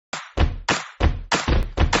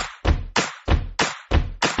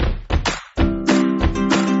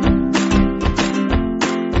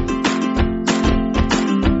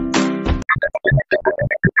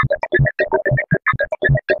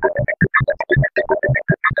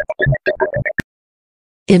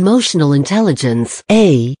Emotional intelligence,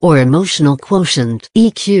 A, or emotional quotient,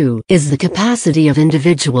 EQ, is the capacity of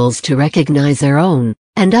individuals to recognize their own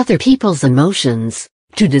and other people's emotions,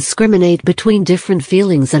 to discriminate between different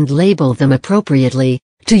feelings and label them appropriately,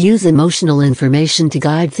 to use emotional information to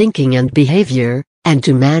guide thinking and behavior, and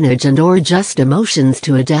to manage and/or adjust emotions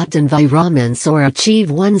to adapt environments or achieve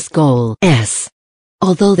one's goals.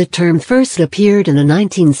 Although the term first appeared in a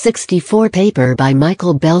 1964 paper by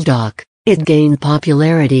Michael Beldock, it gained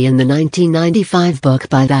popularity in the 1995 book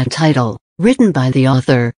by that title, written by the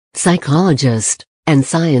author, psychologist, and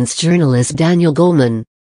science journalist Daniel Goleman.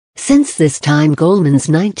 Since this time, Goleman's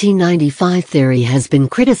 1995 theory has been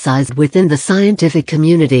criticized within the scientific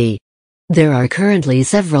community. There are currently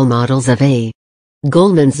several models of A.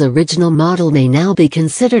 Goleman's original model may now be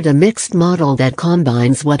considered a mixed model that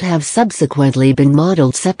combines what have subsequently been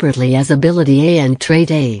modeled separately as ability A and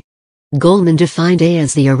trait A. Goleman defined A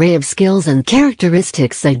as the array of skills and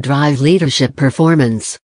characteristics that drive leadership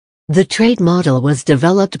performance. The trait model was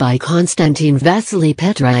developed by Konstantin Vasily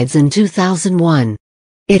Petrides in 2001.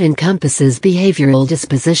 It encompasses behavioral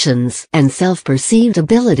dispositions and self-perceived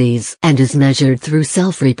abilities and is measured through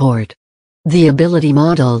self-report. The ability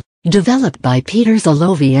model, developed by Peter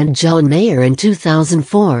Zalovi and John Mayer in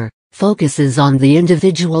 2004, focuses on the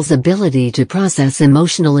individual's ability to process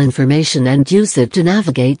emotional information and use it to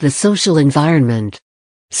navigate the social environment.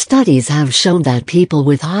 Studies have shown that people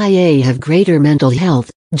with high A have greater mental health,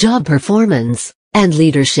 job performance, and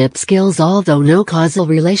leadership skills, although no causal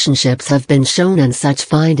relationships have been shown, and such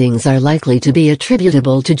findings are likely to be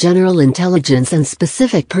attributable to general intelligence and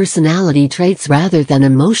specific personality traits rather than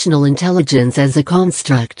emotional intelligence as a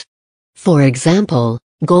construct. For example,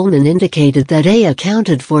 Goleman indicated that A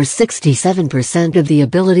accounted for 67% of the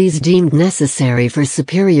abilities deemed necessary for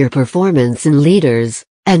superior performance in leaders,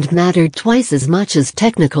 and mattered twice as much as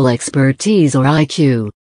technical expertise or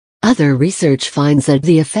IQ. Other research finds that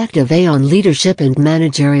the effect of A on leadership and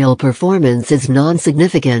managerial performance is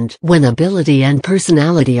non-significant when ability and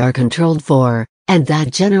personality are controlled for, and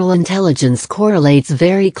that general intelligence correlates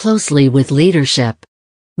very closely with leadership.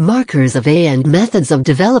 Markers of A and methods of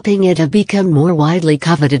developing it have become more widely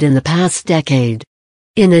coveted in the past decade.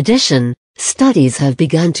 In addition, studies have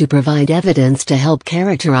begun to provide evidence to help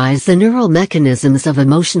characterize the neural mechanisms of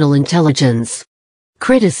emotional intelligence.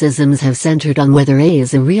 Criticisms have centered on whether A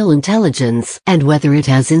is a real intelligence and whether it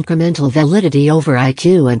has incremental validity over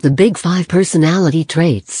IQ and the Big Five personality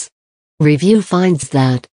traits. Review finds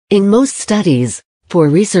that, in most studies, poor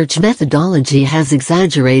research methodology has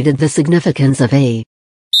exaggerated the significance of A.